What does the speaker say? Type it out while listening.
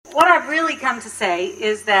come to say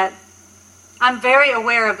is that I'm very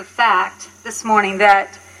aware of the fact this morning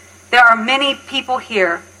that there are many people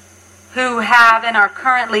here who have and are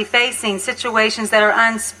currently facing situations that are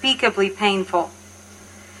unspeakably painful.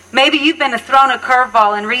 Maybe you've been thrown a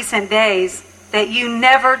curveball in recent days that you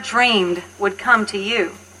never dreamed would come to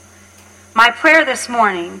you. My prayer this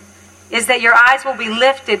morning is that your eyes will be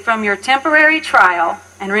lifted from your temporary trial,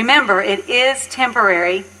 and remember, it is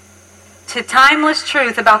temporary, to timeless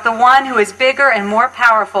truth about the one who is bigger and more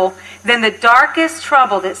powerful than the darkest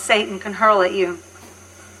trouble that Satan can hurl at you.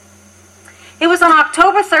 It was on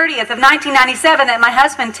October 30th of 1997 that my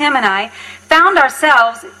husband Tim and I found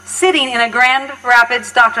ourselves sitting in a Grand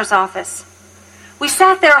Rapids doctor's office. We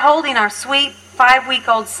sat there holding our sweet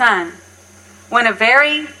 5-week-old son when a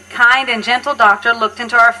very kind and gentle doctor looked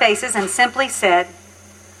into our faces and simply said,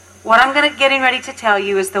 "What I'm getting ready to tell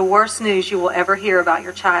you is the worst news you will ever hear about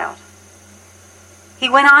your child." He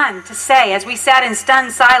went on to say, as we sat in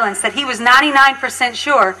stunned silence, that he was 99%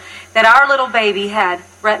 sure that our little baby had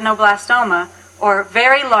retinoblastoma, or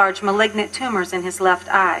very large malignant tumors in his left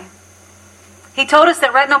eye. He told us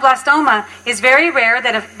that retinoblastoma is very rare,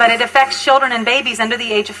 but it affects children and babies under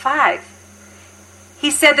the age of 5. He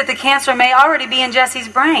said that the cancer may already be in Jesse's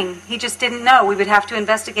brain. He just didn't know. We would have to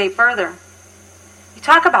investigate further. You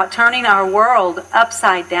talk about turning our world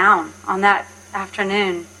upside down on that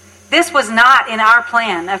afternoon. This was not in our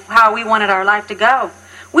plan of how we wanted our life to go.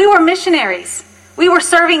 We were missionaries. We were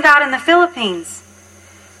serving God in the Philippines.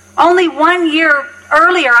 Only 1 year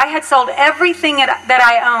earlier, I had sold everything that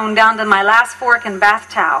I owned down to my last fork and bath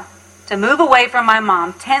towel to move away from my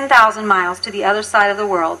mom 10,000 miles to the other side of the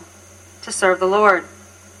world to serve the Lord.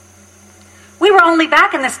 We were only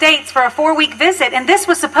back in the States for a 4-week visit, and this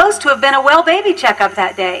was supposed to have been a well baby checkup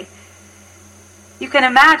that day. You can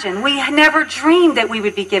imagine, we never dreamed that we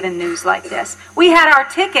would be given news like this. We had our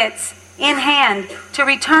tickets in hand to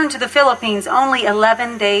return to the Philippines only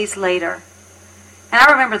 11 days later. And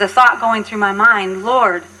I remember the thought going through my mind,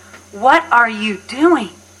 "Lord, what are you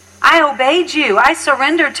doing? I obeyed you. I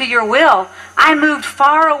surrendered to your will. I moved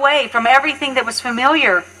far away from everything that was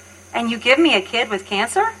familiar. And you give me a kid with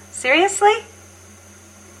cancer? Seriously?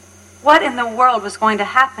 What in the world was going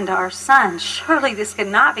to happen to our son? Surely this could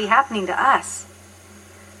not be happening to us."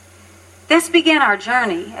 This began our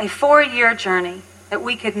journey, a 4-year journey that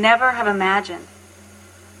we could never have imagined.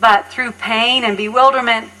 But through pain and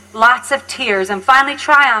bewilderment, lots of tears, and finally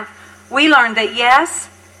triumph, we learned that yes,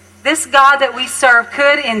 this God that we serve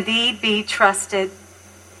could indeed be trusted.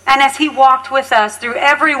 And as he walked with us through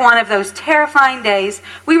every one of those terrifying days,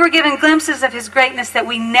 we were given glimpses of his greatness that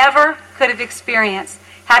we never could have experienced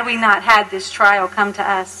had we not had this trial come to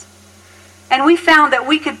us. And we found that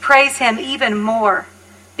we could praise him even more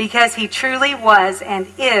because he truly was and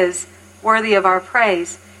is worthy of our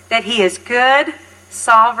praise. That he is good,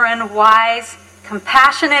 sovereign, wise,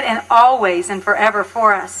 compassionate, and always and forever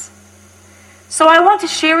for us. So I want to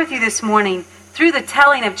share with you this morning, through the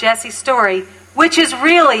telling of Jesse's story, which is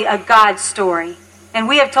really a God story. And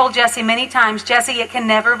we have told Jesse many times, "Jesse, it can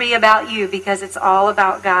never be about you because it's all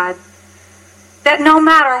about God." That no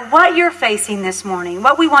matter what you're facing this morning,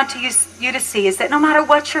 what we want you to see is that no matter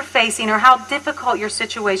what you're facing or how difficult your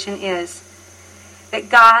situation is, that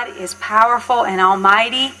God is powerful and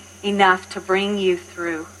almighty enough to bring you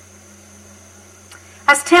through.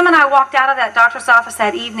 As Tim and I walked out of that doctor's office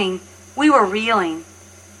that evening, we were reeling.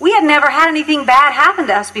 We had never had anything bad happen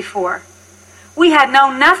to us before. We had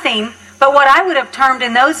known nothing but what I would have termed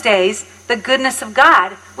in those days the goodness of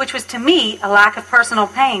God, which was to me a lack of personal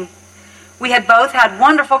pain. We had both had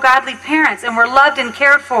wonderful godly parents and were loved and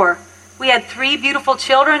cared for. We had 3 beautiful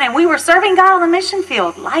children and we were serving God on the mission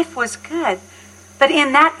field. Life was good. But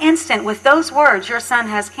in that instant, with those words, "Your son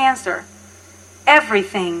has cancer,"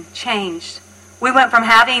 everything changed. We went from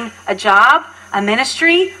having a job, a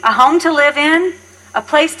ministry, a home to live in, a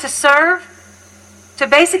place to serve, to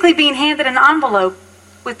basically being handed an envelope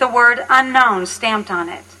with the word unknown stamped on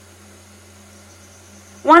it.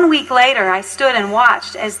 1 week later, I stood and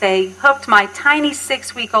watched as they hooked my tiny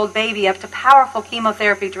 6-week-old baby up to powerful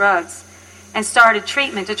chemotherapy drugs and started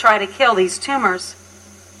treatment to try to kill these tumors.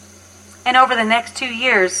 And over the next 2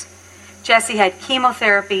 years, Jesse had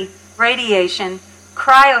chemotherapy, radiation,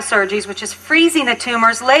 cryosurgeries, which is freezing the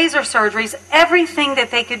tumors, laser surgeries, everything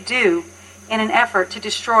that they could do in an effort to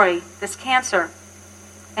destroy this cancer.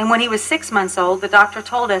 And when he was 6 months old, the doctor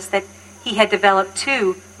told us that he had developed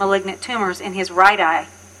 2 malignant tumors in his right eye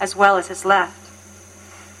as well as his left.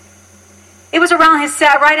 It was around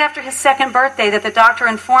right after his 2nd birthday that the doctor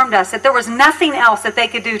informed us that there was nothing else that they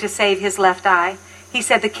could do to save his left eye. He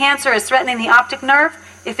said, "The cancer is threatening the optic nerve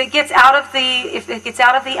if it gets out of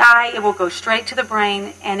the eye, it will go straight to the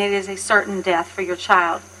brain, and it is a certain death for your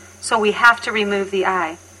child. So we have to remove the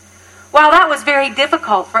eye. While that was very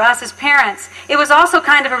difficult for us as parents, it was also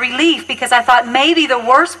kind of a relief, because I thought maybe the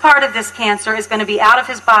worst part of this cancer is going to be out of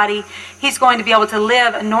his body. He's going to be able to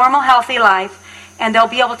live a normal, healthy life, and they'll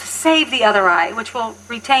be able to save the other eye, which will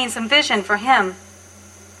retain some vision for him.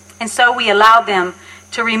 And so we allowed them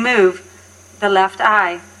to remove the left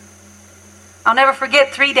eye. I'll never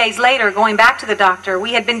forget 3 days later going back to the doctor.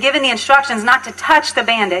 We had been given the instructions not to touch the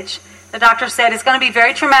bandage. The doctor said, it's going to be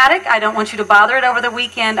very traumatic. I don't want you to bother it over the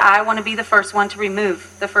weekend. I want to be the first one to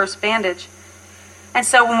remove the first bandage. And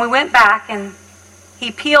so when we went back and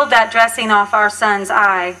he peeled that dressing off our son's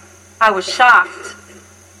eye, I was shocked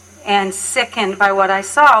and sickened by what I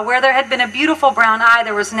saw. Where there had been a beautiful brown eye,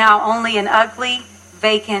 there was now only an ugly,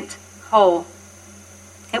 vacant hole.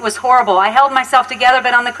 It was horrible. I held myself together,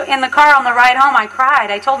 but in the car on the ride home, I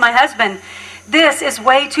cried. I told my husband, this is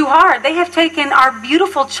way too hard. They have taken our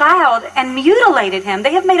beautiful child and mutilated him.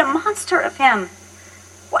 They have made a monster of him.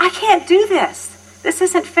 Well, I can't do this. This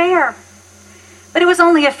isn't fair. But it was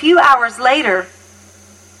only a few hours later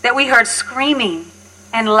that we heard screaming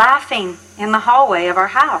and laughing in the hallway of our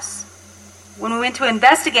house. When we went to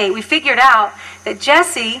investigate, we figured out that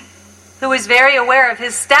Jesse, who was very aware of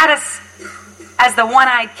his status as the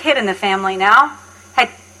one-eyed kid in the family now, had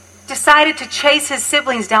decided to chase his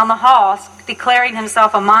siblings down the hall, declaring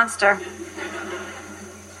himself a monster.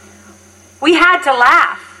 We had to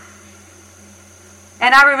laugh.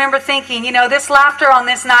 And I remember thinking, this laughter on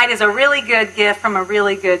this night is a really good gift from a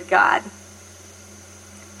really good God.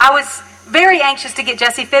 I was very anxious to get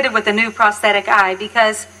Jesse fitted with a new prosthetic eye,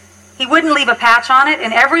 because he wouldn't leave a patch on it,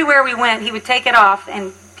 and everywhere we went, he would take it off,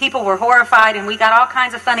 and people were horrified, and we got all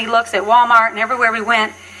kinds of funny looks at Walmart and everywhere we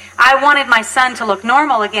went. I wanted my son to look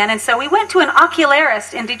normal again, and so we went to an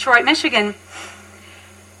ocularist in Detroit, Michigan.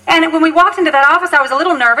 And when we walked into that office, I was a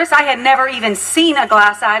little nervous. I had never even seen a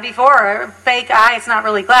glass eye before, or a fake eye. It's not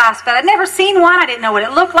really glass, but I'd never seen one. I didn't know what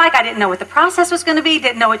it looked like. I didn't know what the process was going to be,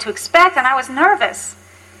 didn't know what to expect, and I was nervous.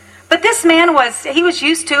 But this man he was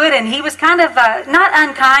used to it, and he was kind of, not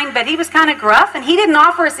unkind, but he was kind of gruff, and he didn't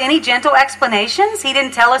offer us any gentle explanations. He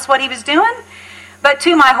didn't tell us what he was doing. But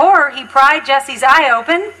to my horror, he pried Jesse's eye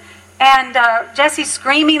open, and Jesse,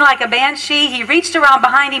 screaming like a banshee, he reached around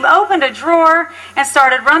behind him, opened a drawer, and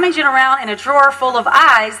started rummaging around in a drawer full of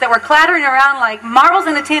eyes that were clattering around like marbles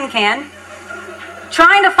in a tin can,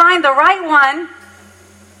 trying to find the right one.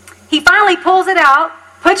 He finally pulls it out,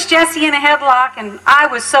 puts Jesse in a headlock, and I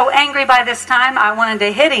was so angry by this time, I wanted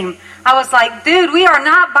to hit him. I was like, dude, we are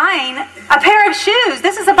not buying a pair of shoes.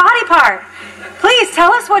 This is a body part. Please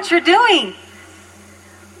tell us what you're doing.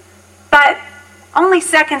 But only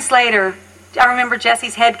seconds later, I remember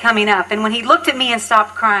Jesse's head coming up, and when he looked at me and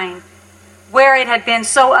stopped crying, where it had been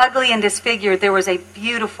so ugly and disfigured, there was a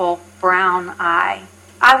beautiful brown eye.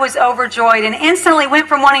 I was overjoyed and instantly went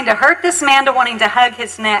from wanting to hurt this man to wanting to hug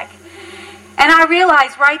his neck. And I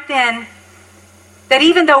realized right then that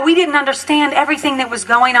even though we didn't understand everything that was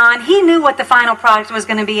going on, he knew what the final product was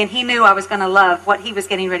going to be, and he knew I was going to love what he was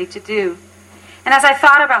getting ready to do. And as I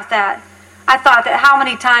thought about that, I thought that how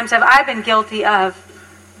many times have I been guilty of,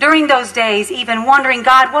 during those days, even wondering,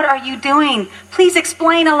 God, what are you doing? Please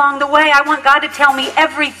explain along the way. I want God to tell me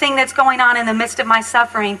everything that's going on in the midst of my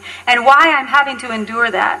suffering and why I'm having to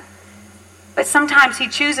endure that. But sometimes he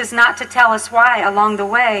chooses not to tell us why along the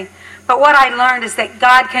way. But what I learned is that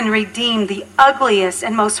God can redeem the ugliest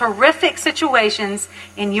and most horrific situations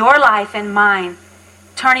in your life and mine,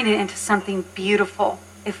 turning it into something beautiful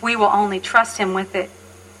if we will only trust him with it.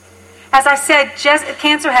 As I said,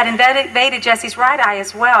 cancer had invaded Jesse's right eye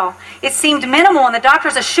as well. It seemed minimal, and the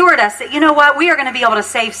doctors assured us that, we are going to be able to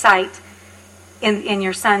save sight in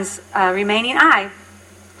your son's remaining eye.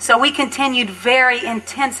 So we continued very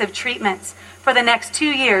intensive treatments for the next 2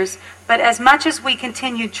 years, but as much as we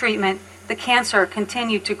continued treatment, the cancer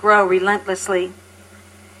continued to grow relentlessly.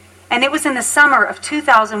 And it was in the summer of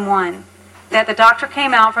 2001 that the doctor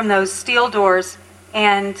came out from those steel doors,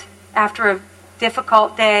 and after a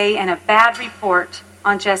difficult day and a bad report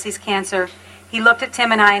on Jesse's cancer, he looked at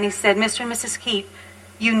Tim and I and he said, Mr. and Mrs. Keep,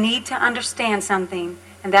 you need to understand something,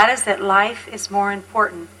 and that is that life is more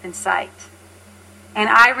important than sight. And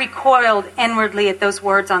I recoiled inwardly at those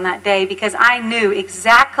words on that day, because I knew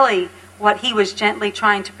exactly what he was gently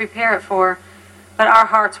trying to prepare it for, but our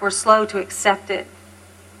hearts were slow to accept it.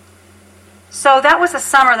 So that was a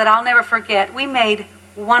summer that I'll never forget. We made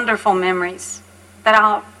wonderful memories that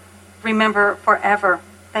I'll remember forever.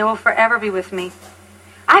 They will forever be with me.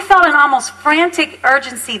 I felt an almost frantic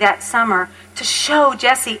urgency that summer to show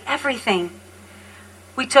Jesse everything.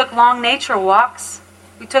 We took long nature walks.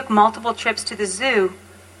 We took multiple trips to the zoo.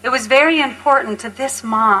 It was very important to this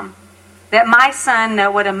mom that my son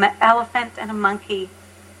know what an elephant and a monkey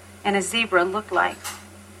and a zebra looked like.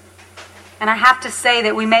 And I have to say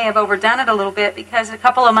that we may have overdone it a little bit, because a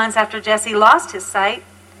couple of months after Jesse lost his sight,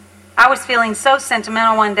 I was feeling so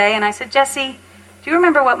sentimental one day, and I said, Jesse, do you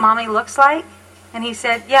remember what Mommy looks like? And he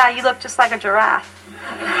said, yeah, you look just like a giraffe.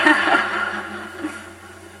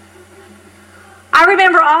 I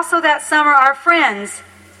remember also that summer our friends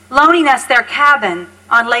loaning us their cabin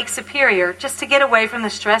on Lake Superior just to get away from the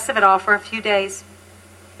stress of it all for a few days.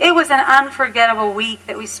 It was an unforgettable week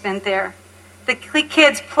that we spent there. The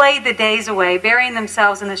kids played the days away, burying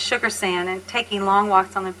themselves in the sugar sand and taking long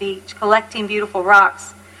walks on the beach, collecting beautiful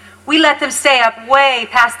rocks. We let them stay up way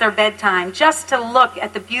past their bedtime just to look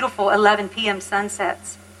at the beautiful 11 p.m.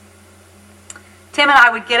 sunsets. Tim and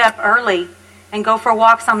I would get up early and go for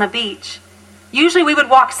walks on the beach. Usually we would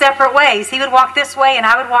walk separate ways. He would walk this way and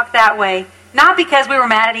I would walk that way. Not because we were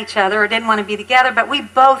mad at each other or didn't want to be together, but we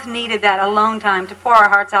both needed that alone time to pour our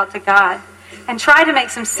hearts out to God and try to make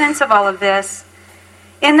some sense of all of this.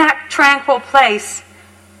 In that tranquil place,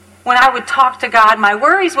 when I would talk to God, my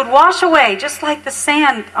worries would wash away just like the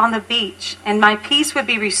sand on the beach, and my peace would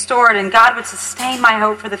be restored, and God would sustain my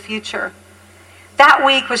hope for the future. That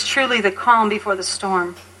week was truly the calm before the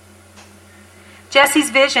storm.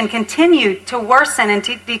 Jesse's vision continued to worsen and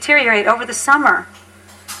to deteriorate over the summer.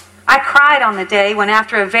 I cried on the day when,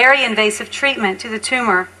 after a very invasive treatment to the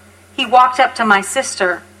tumor, he walked up to my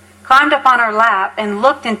sister, climbed up on her lap, and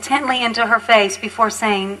looked intently into her face before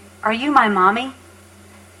saying, "Are you my mommy?"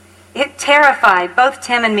 It terrified both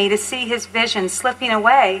Tim and me to see his vision slipping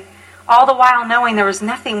away, all the while knowing there was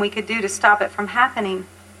nothing we could do to stop it from happening.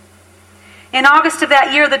 In August of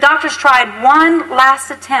that year, the doctors tried one last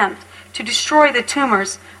attempt to destroy the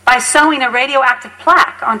tumors by sewing a radioactive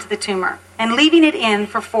plaque onto the tumor and leaving it in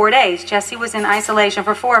for 4 days. Jesse was in isolation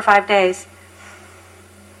for 4 or 5 days.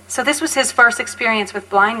 So this was his first experience with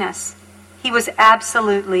blindness. He was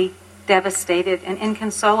absolutely devastated and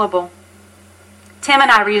inconsolable. Tim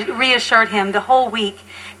and I reassured him the whole week,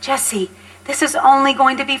 "Jesse, this is only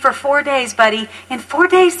going to be for 4 days, buddy. In 4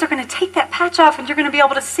 days, they're going to take that patch off and you're going to be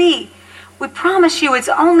able to see. We promise you it's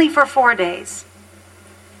only for 4 days."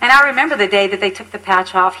 And I remember the day that they took the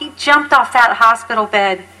patch off. He jumped off that hospital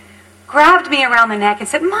bed, grabbed me around the neck and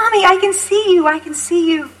said, "Mommy, I can see you, I can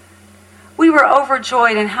see you." We were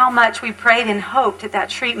overjoyed in how much we prayed and hoped that that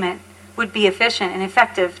treatment would be efficient and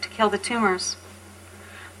effective to kill the tumors.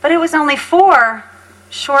 But it was only 4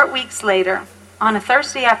 short weeks later, on a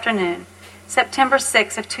Thursday afternoon, September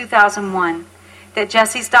 6th of 2001, that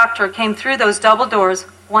Jesse's doctor came through those double doors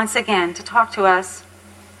once again to talk to us.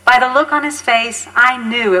 By the look on his face, I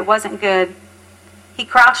knew it wasn't good. He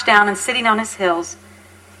crouched down and, sitting on his heels,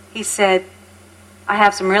 he said, "I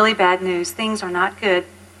have some really bad news. Things are not good.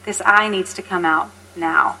 This eye needs to come out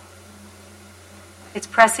now. It's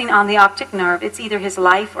pressing on the optic nerve. It's either his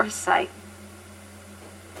life or his sight."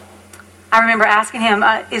 I remember asking him,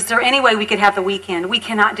 "Is there any way we could have the weekend? We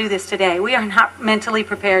cannot do this today. We are not mentally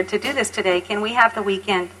prepared to do this today. Can we have the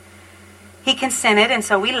weekend?" He consented, and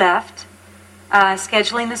so we left,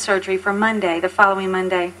 scheduling the surgery for Monday, the following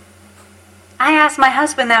Monday. I asked my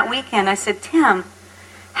husband that weekend, I said, "Tim,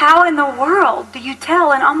 how in the world do you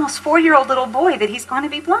tell an almost 4-year-old little boy that he's going to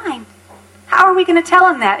be blind? How are we going to tell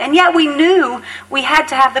him that?" And yet we knew we had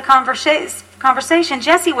to have the conversation.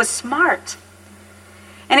 Jesse was smart.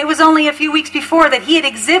 And it was only a few weeks before that he had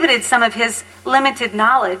exhibited some of his limited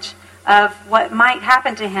knowledge of what might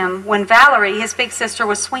happen to him when Valerie, his big sister,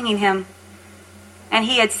 was swinging him. And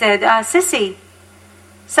he had said, "Sissy,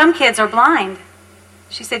 some kids are blind."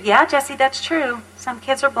 She said, "Yeah, Jesse, that's true. Some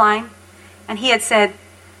kids are blind." And he had said,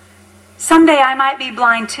 "Someday I might be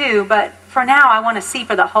blind too, but for now I want to see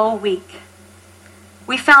for the whole week."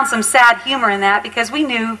 We found some sad humor in that because we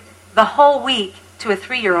knew the whole week to a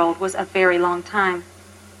 3-year-old was a very long time.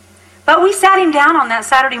 But we sat him down on that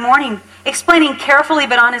Saturday morning, explaining carefully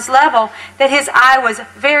but on his level that his eye was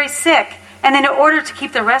very sick, and in order to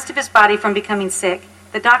keep the rest of his body from becoming sick,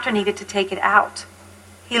 the doctor needed to take it out.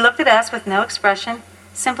 He looked at us with no expression,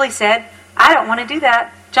 simply said, "I don't want to do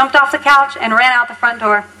that," jumped off the couch and ran out the front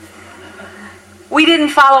door. We didn't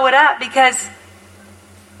follow it up because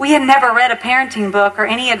we had never read a parenting book or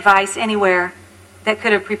any advice anywhere that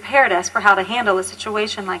could have prepared us for how to handle a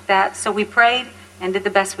situation like that. So we prayed and did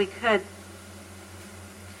the best we could.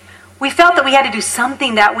 We felt that we had to do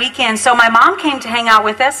something that weekend, so my mom came to hang out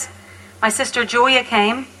with us. My sister Julia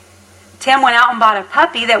came. Tim went out and bought a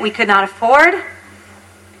puppy that we could not afford.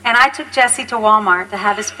 And I took Jesse to Walmart to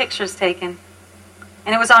have his pictures taken.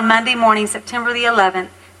 And it was on Monday morning, September the 11th.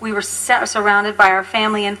 We were surrounded by our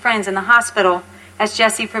family and friends in the hospital as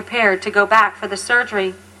Jesse prepared to go back for the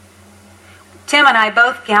surgery. Tim and I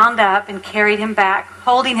both gowned up and carried him back,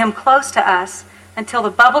 holding him close to us until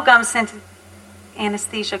the bubblegum-scented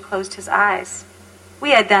anesthesia closed his eyes.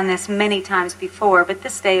 We had done this many times before, but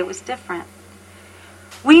this day it was different.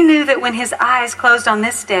 We knew that when his eyes closed on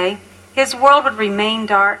this day, his world would remain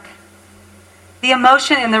dark. The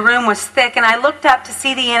emotion in the room was thick, and I looked up to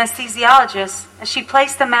see the anesthesiologist. As she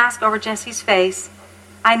placed the mask over Jesse's face,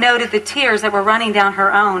 I noted the tears that were running down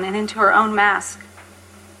her own and into her own mask.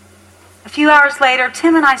 A few hours later,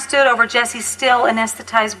 Tim and I stood over Jesse's still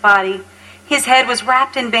anesthetized body. His head was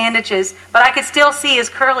wrapped in bandages, but I could still see his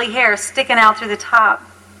curly hair sticking out through the top.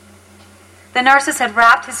 The nurses had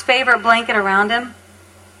wrapped his favorite blanket around him.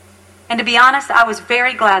 And to be honest, I was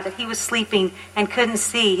very glad that he was sleeping and couldn't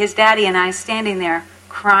see his daddy and I standing there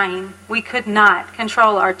crying. We could not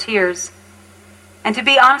control our tears. And to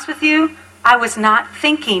be honest with you, I was not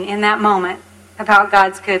thinking in that moment about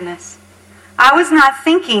God's goodness. I was not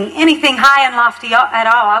thinking anything high and lofty at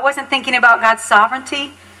all. I wasn't thinking about God's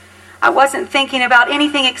sovereignty. I wasn't thinking about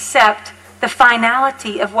anything except the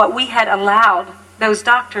finality of what we had allowed those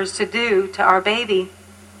doctors to do to our baby.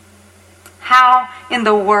 How in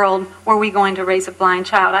the world were we going to raise a blind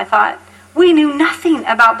child? I thought. We knew nothing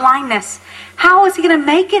about blindness. How was he going to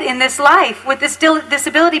make it in this life with this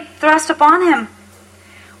disability thrust upon him?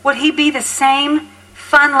 Would he be the same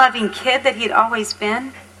fun-loving kid that he had always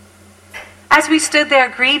been? As we stood there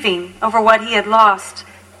grieving over what he had lost,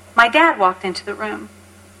 my dad walked into the room.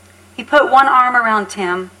 He put one arm around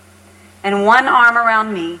Tim and one arm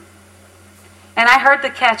around me. And I heard the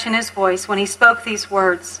catch in his voice when he spoke these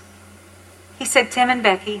words. He said, "Tim and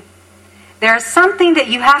Becky, there is something that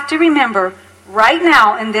you have to remember right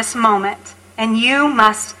now in this moment, and you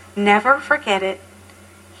must never forget it."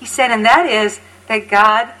 He said, and that is that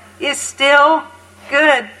God is still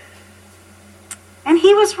good. And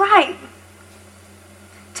he was right.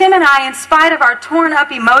 Tim and I, in spite of our torn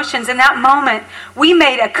up emotions in that moment, we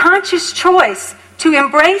made a conscious choice to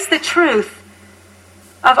embrace the truth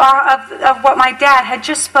of what my dad had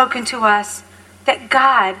just spoken to us, that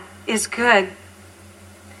God is good.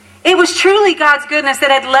 It was truly God's goodness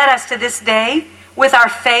that had led us to this day with our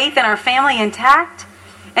faith and our family intact.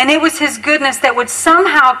 And it was his goodness that would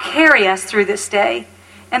somehow carry us through this day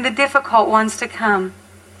and the difficult ones to come.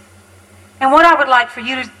 And what I would like for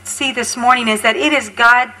you to see this morning is that it is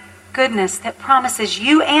God's goodness that promises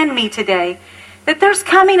you and me today that there's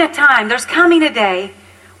coming a time, there's coming a day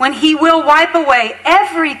when he will wipe away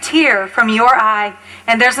every tear from your eye,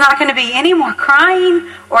 and there's not going to be any more crying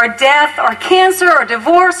or death or cancer or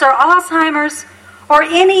divorce or Alzheimer's or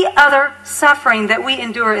any other suffering that we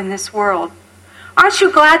endure in this world. Aren't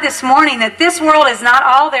you glad this morning that this world is not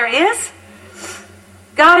all there is?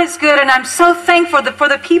 God is good, and I'm so thankful for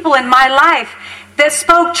the people in my life that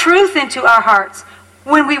spoke truth into our hearts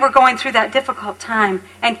when we were going through that difficult time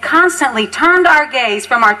and constantly turned our gaze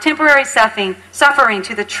from our temporary suffering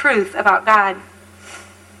to the truth about God.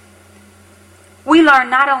 We learned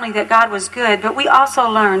not only that God was good, but we also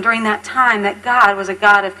learned during that time that God was a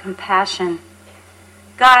God of compassion.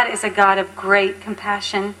 God is a God of great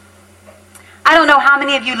compassion. I don't know how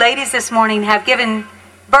many of you ladies this morning have given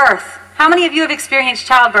birth. How many of you have experienced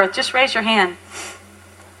childbirth? Just raise your hand.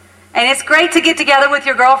 And it's great to get together with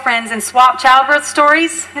your girlfriends and swap childbirth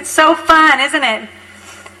stories. It's so fun, isn't it?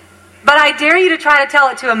 But I dare you to try to tell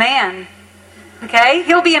it to a man. Okay?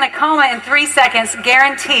 He'll be in a coma in 3 seconds,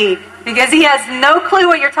 guaranteed, because he has no clue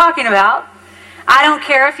what you're talking about. I don't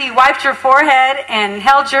care if he wiped your forehead and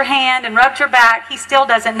held your hand and rubbed your back. He still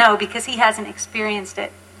doesn't know because he hasn't experienced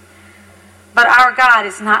it. But our God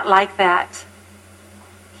is not like that.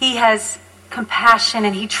 He has compassion,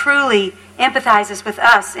 and he truly empathizes with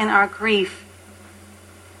us in our grief.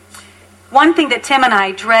 One thing that Tim and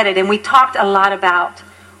I dreaded, and we talked a lot about,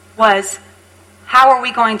 was how are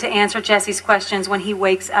we going to answer Jesse's questions when he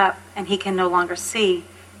wakes up and he can no longer see?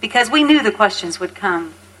 Because we knew the questions would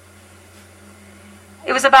come.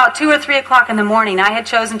 It was about 2 or 3 o'clock in the morning. I had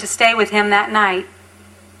chosen to stay with him that night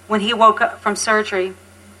when he woke up from surgery.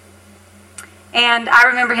 And I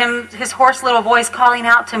remember his hoarse little voice calling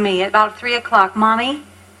out to me at about 3 o'clock, "Mommy,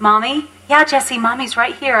 Mommy?" "Yeah, Jesse, Mommy's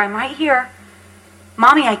right here. I'm right here."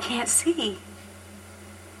 "Mommy, I can't see."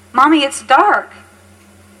 "Mommy, it's dark."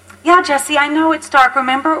 "Yeah, Jesse, I know it's dark.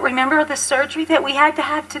 Remember the surgery that we had to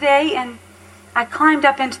have today?" And I climbed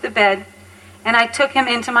up into the bed, and I took him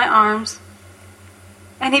into my arms.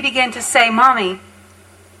 And he began to say, "Mommy,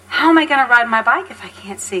 how am I going to ride my bike if I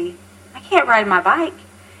can't see? I can't ride my bike.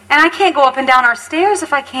 And I can't go up and down our stairs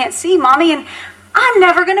if I can't see, Mommy. And I'm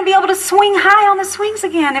never going to be able to swing high on the swings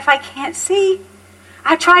again if I can't see.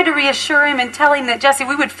 I tried to reassure him and tell him that, Jesse,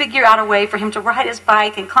 we would figure out a way for him to ride his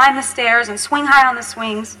bike and climb the stairs and swing high on the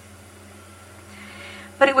swings.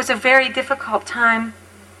 But it was a very difficult time.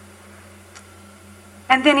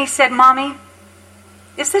 And then he said, Mommy,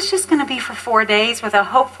 is this just going to be for 4 days, with a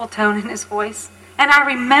hopeful tone in his voice? And I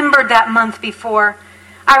remembered that month before.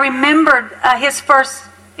 I remembered his first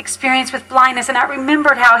experience with blindness, and I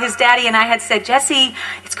remembered how his daddy and I had said, Jesse,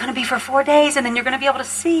 it's going to be for 4 days, and then you're going to be able to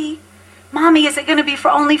see. Mommy, is it going to be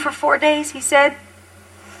only for 4 days? He said.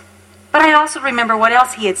 But I also remember what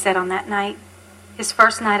else he had said on that night, his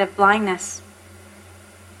first night of blindness.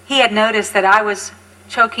 He had noticed that I was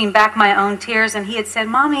choking back my own tears, and he had said,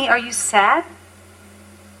 Mommy, are you sad?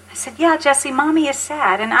 I said, yeah, Jesse, Mommy is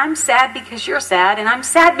sad, and I'm sad because you're sad, and I'm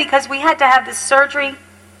sad because we had to have this surgery.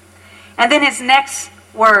 And then his next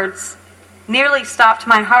words nearly stopped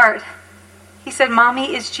my heart. He said,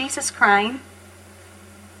 Mommy, is Jesus crying?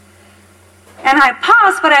 And I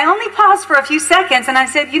paused, but I only paused for a few seconds, and I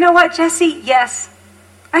said, you know what, Jesse? Yes,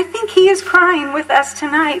 I think he is crying with us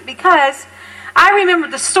tonight, because I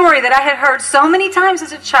remembered the story that I had heard so many times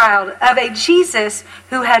as a child of a Jesus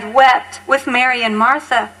who had wept with Mary and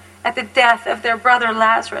Martha at the death of their brother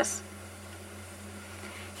Lazarus.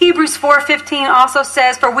 Hebrews 4:15 also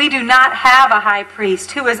says, for we do not have a high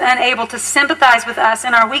priest who is unable to sympathize with us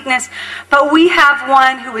in our weakness, but we have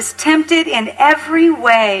one who is tempted in every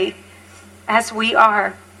way as we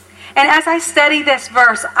are. And as I studied this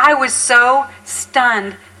verse, I was so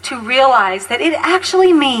stunned to realize that it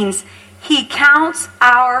actually means he counts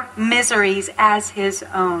our miseries as his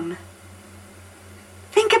own.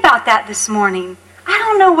 Think about that this morning. I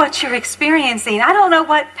don't know what you're experiencing. I don't know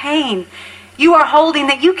what pain you are holding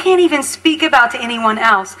that you can't even speak about to anyone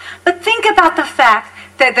else. But think about the fact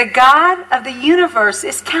that the God of the universe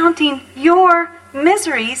is counting your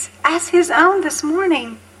miseries as his own this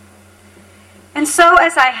morning. And so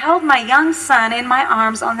as I held my young son in my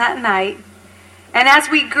arms on that night, and as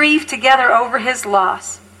we grieved together over his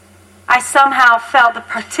loss, I somehow felt the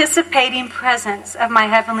participating presence of my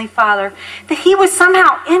Heavenly Father, that he was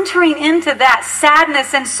somehow entering into that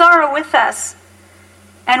sadness and sorrow with us.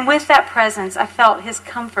 And with that presence, I felt his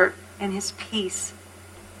comfort and his peace.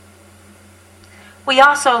 We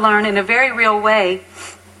also learn in a very real way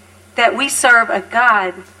that we serve a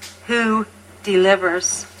God who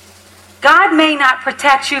delivers. God may not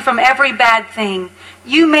protect you from every bad thing.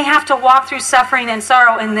 You may have to walk through suffering and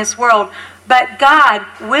sorrow in this world, but God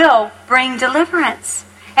will bring deliverance.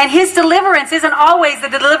 And his deliverance isn't always the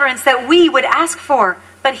deliverance that we would ask for,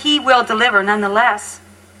 but he will deliver nonetheless.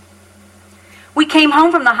 We came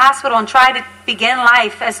home from the hospital and tried to begin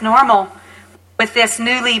life as normal with this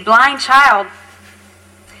newly blind child.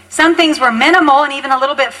 Some things were minimal and even a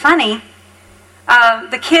little bit funny.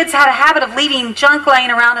 The kids had a habit of leaving junk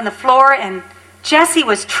laying around on the floor, and Jesse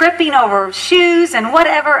was tripping over shoes and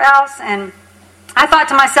whatever else. And I thought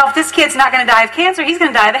to myself, this kid's not going to die of cancer. He's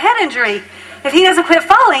going to die of a head injury if he doesn't quit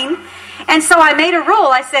falling. And so I made a rule.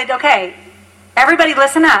 I said, okay, everybody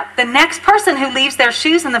listen up. The next person who leaves their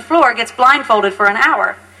shoes on the floor gets blindfolded for an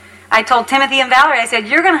hour. I told Timothy and Valerie, I said,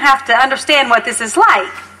 you're going to have to understand what this is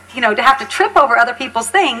like, to have to trip over other people's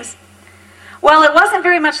things. Well, it wasn't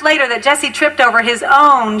very much later that Jesse tripped over his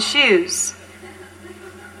own shoes.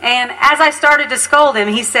 And as I started to scold him,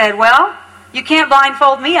 he said, well, you can't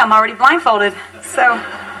blindfold me. I'm already blindfolded. So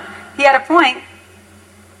he had a point.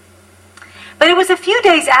 But it was a few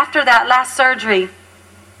days after that last surgery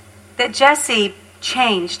that Jesse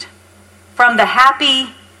changed from the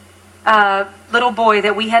happy little boy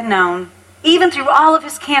that we had known, even through all of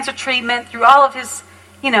his cancer treatment, through all of his,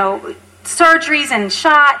 surgeries and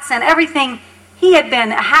shots and everything. He had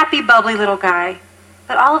been a happy, bubbly little guy.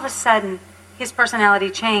 But all of a sudden, his personality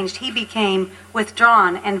changed. He became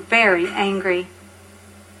withdrawn and very angry.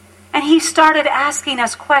 And he started asking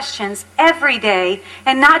us questions every day,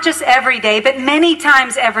 and not just every day, but many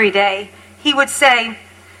times every day. He would say,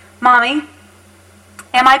 Mommy,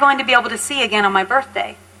 am I going to be able to see again on my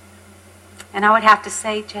birthday? And I would have to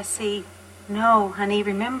say, Jesse, no, honey,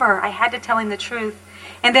 remember, I had to tell him the truth.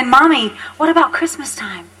 And then, Mommy, what about Christmas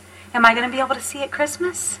time? Am I going to be able to see at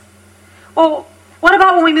Christmas? Well, what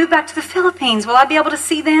about when we move back to the Philippines? Will I be able to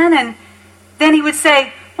see then? And then he would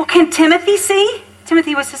say, well, can Timothy see?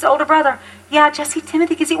 Timothy was his older brother. Yeah, Jesse,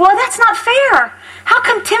 Timothy can see. Well, that's not fair. How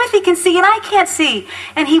come Timothy can see and I can't see?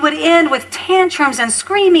 And he would end with tantrums and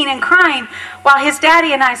screaming and crying while his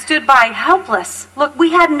daddy and I stood by helpless. Look,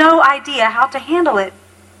 we had no idea how to handle it.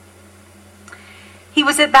 He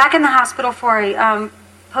was back in the hospital for a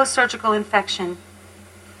post-surgical infection.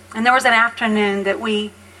 And there was an afternoon that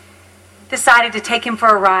we decided to take him for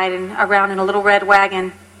a ride around in a little red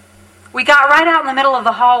wagon. We got right out in the middle of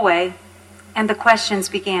the hallway, and the questions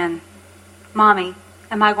began. Mommy,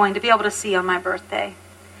 am I going to be able to see on my birthday?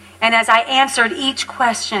 And as I answered each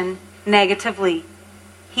question negatively,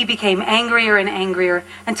 he became angrier and angrier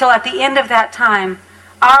until at the end of that time,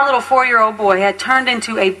 our little 4-year-old boy had turned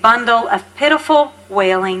into a bundle of pitiful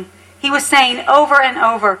wailing. He was saying over and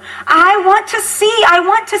over, I want to see, I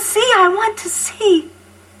want to see, I want to see.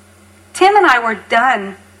 Tim and I were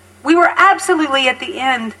done. We were absolutely at the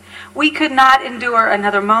end. We could not endure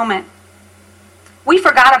another moment. We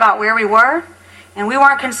forgot about where we were, and we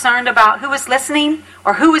weren't concerned about who was listening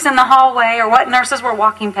or who was in the hallway or what nurses were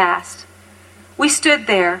walking past. We stood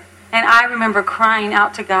there, and I remember crying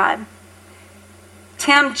out to God.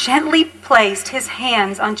 Tim gently placed his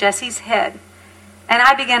hands on Jesse's head, and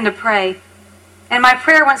I began to pray. And my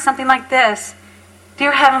prayer went something like this.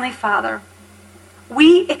 Dear Heavenly Father,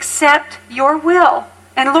 we accept your will.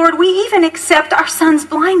 And Lord, we even accept our son's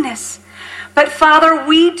blindness. But Father,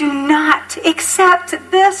 we do not accept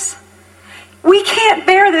this. We can't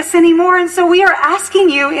bear this anymore, and so we are asking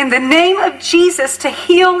you in the name of Jesus to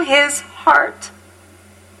heal his heart.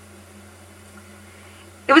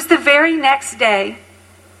 It was the very next day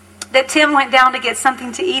that Tim went down to get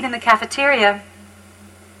something to eat in the cafeteria,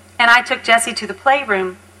 and I took Jesse to the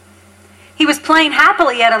playroom. He was playing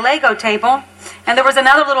happily at a Lego table, and there was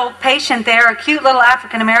another little patient there, a cute little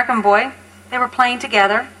African-American boy. They were playing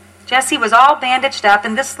together. Jesse was all bandaged up,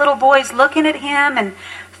 and this little boy's looking at him, and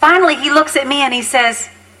finally he looks at me and he says,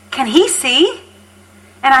 can he see?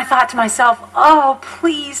 And I thought to myself, oh,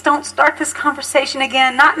 please don't start this conversation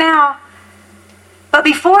again, not now. But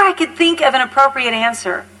before I could think of an appropriate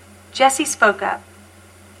answer, Jesse spoke up,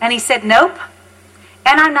 and he said, nope,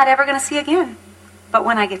 and I'm not ever going to see again. But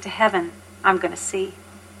when I get to heaven, I'm going to see.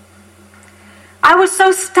 I was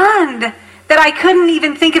so stunned that I couldn't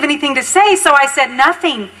even think of anything to say, so I said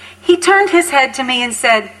nothing. He turned his head to me and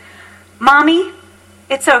said, Mommy,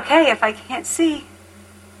 it's okay if I can't see.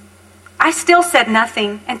 I still said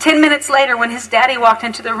nothing, and 10 minutes later when his daddy walked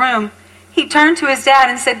into the room, he turned to his dad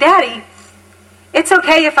and said, Daddy, it's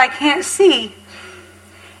okay if I can't see.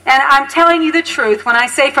 And I'm telling you the truth when I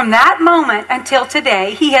say from that moment until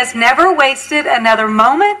today, he has never wasted another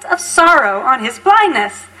moment of sorrow on his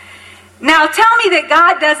blindness. Now tell me that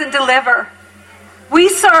God doesn't deliver. We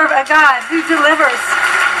serve a God who delivers.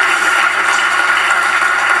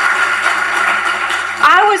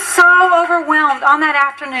 I was so overwhelmed on that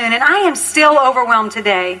afternoon, and I am still overwhelmed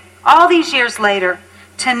today, all these years later,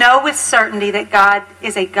 to know with certainty that God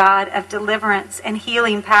is a God of deliverance and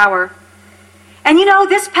healing power. And you know,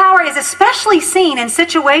 this power is especially seen in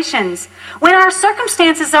situations when our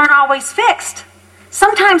circumstances aren't always fixed.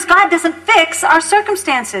 Sometimes God doesn't fix our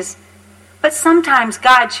circumstances, but sometimes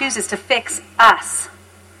God chooses to fix us.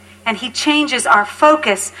 And he changes our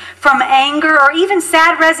focus from anger or even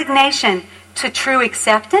sad resignation to true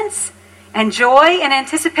acceptance and joy and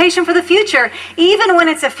anticipation for the future, even when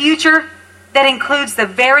it's a future that includes the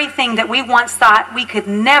very thing that we once thought it could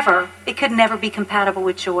never be compatible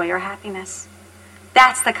with joy or happiness.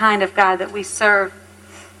 That's the kind of God that we serve.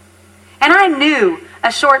 And I knew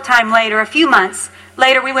a short time later, a few months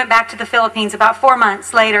later, we went back to the Philippines, about 4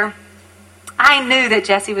 months later. I knew that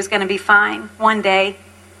Jesse was going to be fine one day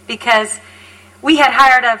because we had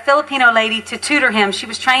hired a Filipino lady to tutor him. She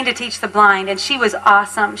was trained to teach the blind, and she was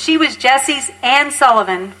awesome. She was Jesse's Ann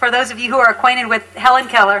Sullivan, for those of you who are acquainted with Helen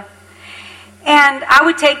Keller. And I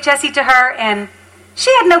would take Jesse to her, and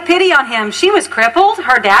she had no pity on him. She was crippled.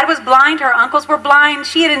 Her dad was blind. Her uncles were blind.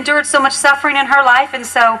 She had endured so much suffering in her life, and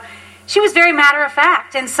so she was very matter of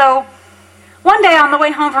fact. And so one day on the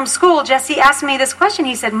way home from school, Jesse asked me this question.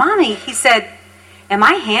 He said, Mommy, he said, am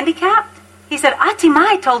I handicapped? He said, Ati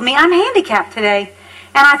Mai told me I'm handicapped today.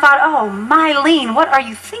 And I thought, oh, Mylene, what are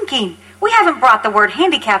you thinking? We haven't brought the word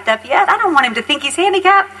handicapped up yet. I don't want him to think he's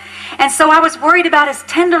handicapped. And so I was worried about his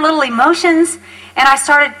tender little emotions. And I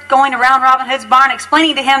started going around Robin Hood's barn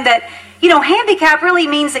explaining to him that, you know, handicap really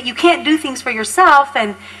means that you can't do things for yourself.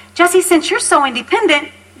 And Jesse, since you're so independent,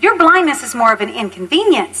 your blindness is more of an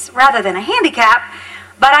inconvenience rather than a handicap.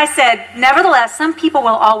 But I said, nevertheless, some people will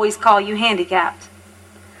always call you handicapped.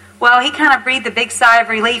 Well, he kind of breathed a big sigh of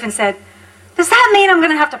relief and said, does that mean I'm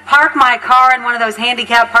going to have to park my car in one of those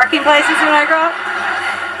handicapped parking places when I grow up?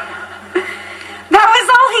 That was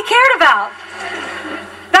all he cared about.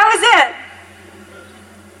 That was it.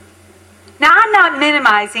 Now, I'm not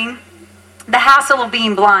minimizing the hassle of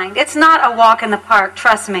being blind. It's not a walk in the park,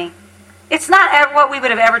 trust me. It's not what we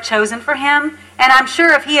would have ever chosen for him, and I'm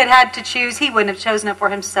sure if he had had to choose, he wouldn't have chosen it for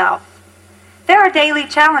himself. There are daily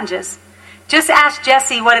challenges. Just ask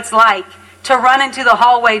Jesse what it's like to run into the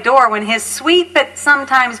hallway door when his sweet but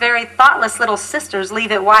sometimes very thoughtless little sisters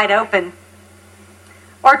leave it wide open.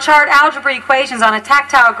 Or chart algebra equations on a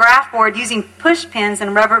tactile graph board using push pins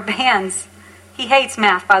and rubber bands. He hates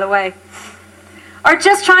math, by the way. Or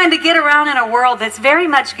just trying to get around in a world that's very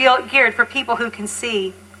much geared for people who can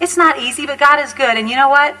see. It's not easy, but God is good. And you know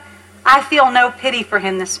what? I feel no pity for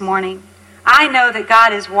him this morning. I know that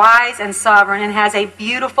God is wise and sovereign and has a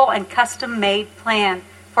beautiful and custom-made plan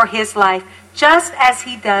for his life, just as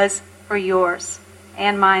he does for yours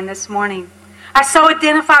and mine this morning. I so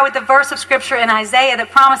identify with the verse of Scripture in Isaiah that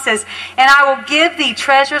promises, "And I will give thee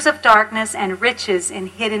treasures of darkness and riches in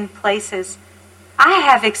hidden places." I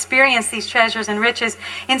have experienced these treasures and riches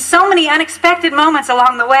in so many unexpected moments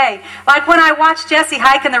along the way, like when I watched Jesse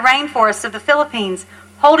hike in the rainforests of the Philippines,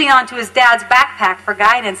 holding on to his dad's backpack for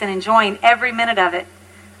guidance and enjoying every minute of it.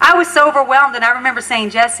 I was so overwhelmed, and I remember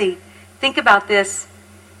saying, "Jesse, think about this.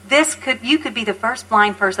 You could be the first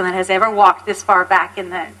blind person that has ever walked this far back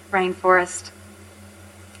in the rainforest."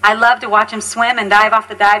 I loved to watch him swim and dive off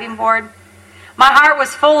the diving board. My heart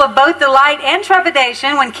was full of both delight and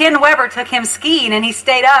trepidation when Ken Weber took him skiing, and he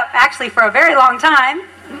stayed up actually for a very long time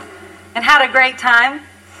and had a great time.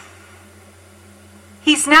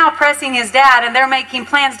 He's now pressing his dad, and they're making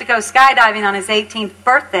plans to go skydiving on his 18th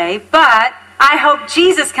birthday, but I hope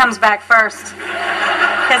Jesus comes back first,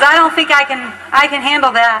 because I don't think I can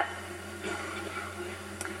handle that.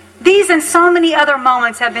 These and so many other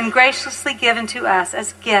moments have been graciously given to us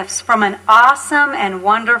as gifts from an awesome and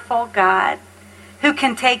wonderful God who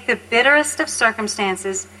can take the bitterest of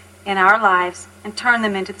circumstances in our lives and turn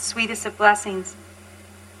them into the sweetest of blessings.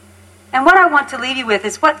 And what I want to leave you with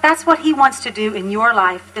is that's what he wants to do in your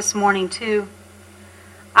life this morning too.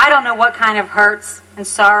 I don't know what kind of hurts and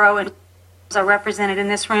sorrow and are represented in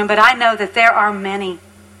this room, but I know that there are many.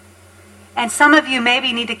 And some of you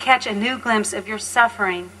maybe need to catch a new glimpse of your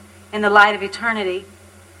suffering in the light of eternity.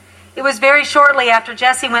 It was very shortly after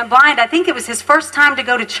Jesse went blind, I think it was his first time to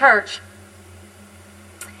go to church,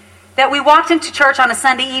 that we walked into church on a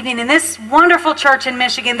Sunday evening. In this wonderful church in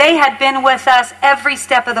Michigan, they had been with us every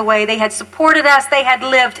step of the way. They had supported us. They had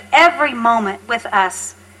lived every moment with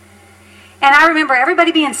us. And I remember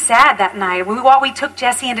everybody being sad that night. We took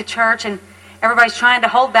Jesse into church, and everybody's trying to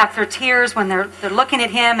hold back their tears when they're looking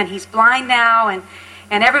at him, and he's blind now, and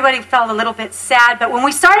everybody felt a little bit sad. But when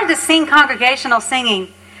we started to sing congregational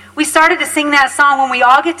singing, we started to sing that song, "When we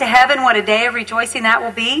all get to heaven, what a day of rejoicing that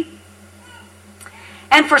will be."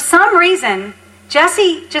 And for some reason,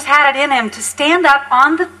 Jesse just had it in him to stand up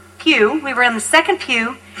on the pew. We were in the second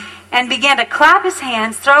pew, and began to clap his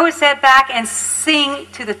hands, throw his head back, and sing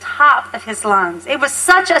to the top of his lungs. It was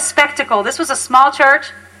such a spectacle. This was a small church,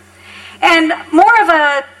 and more of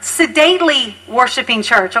a sedately worshiping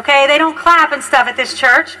church, okay? They don't clap and stuff at this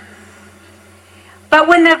church. But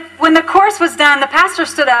when the chorus was done, the pastor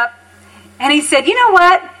stood up, and he said, "You know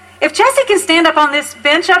what? If Jesse can stand up on this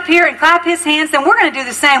bench up here and clap his hands, then we're going to do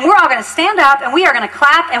the same. We're all going to stand up, and we are going to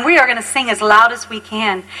clap, and we are going to sing as loud as we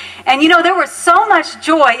can." And you know, there was so much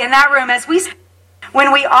joy in that room as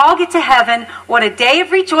when we all get to heaven, what a day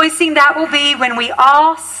of rejoicing that will be when we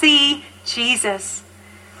all see Jesus.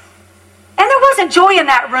 And there wasn't joy in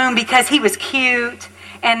that room because he was cute,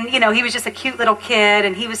 and you know, he was just a cute little kid,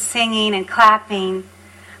 and he was singing and clapping.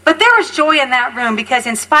 But there was joy in that room because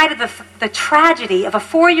in spite of the tragedy of a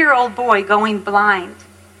 4-year-old boy going blind,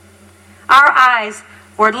 our eyes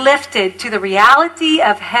were lifted to the reality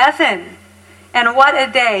of heaven. And what a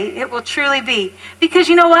day it will truly be. Because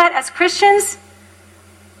you know what? As Christians,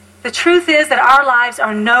 the truth is that our lives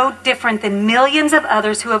are no different than millions of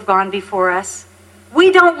others who have gone before us.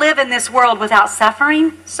 We don't live in this world without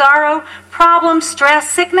suffering, sorrow, problems, stress,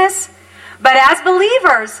 sickness. But as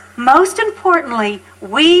believers, most importantly,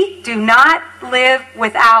 we do not live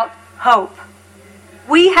without hope.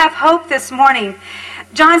 We have hope this morning.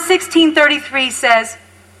 John 16:33 says,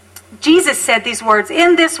 Jesus said these words,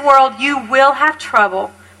 "In this world you will have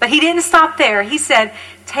trouble." But he didn't stop there. He said,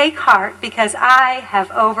 "Take heart, because I have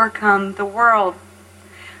overcome the world."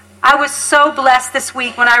 I was so blessed this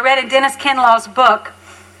week when I read in Dennis Kinlaw's book.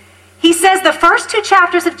 He says the first 2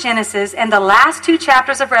 chapters of Genesis and the last 2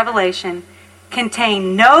 chapters of Revelation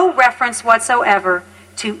contain no reference whatsoever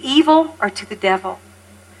to evil or to the devil.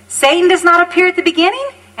 Satan does not appear at the beginning,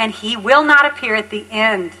 and he will not appear at the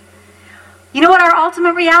end. You know what our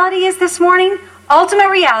ultimate reality is this morning? Ultimate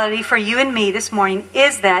reality for you and me this morning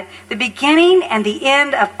is that the beginning and the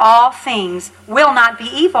end of all things will not be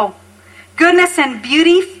evil. Goodness and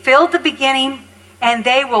beauty filled the beginning, and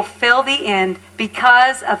they will fill the end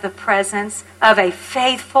because of the presence of a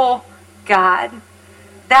faithful God.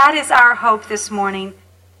 That is our hope this morning.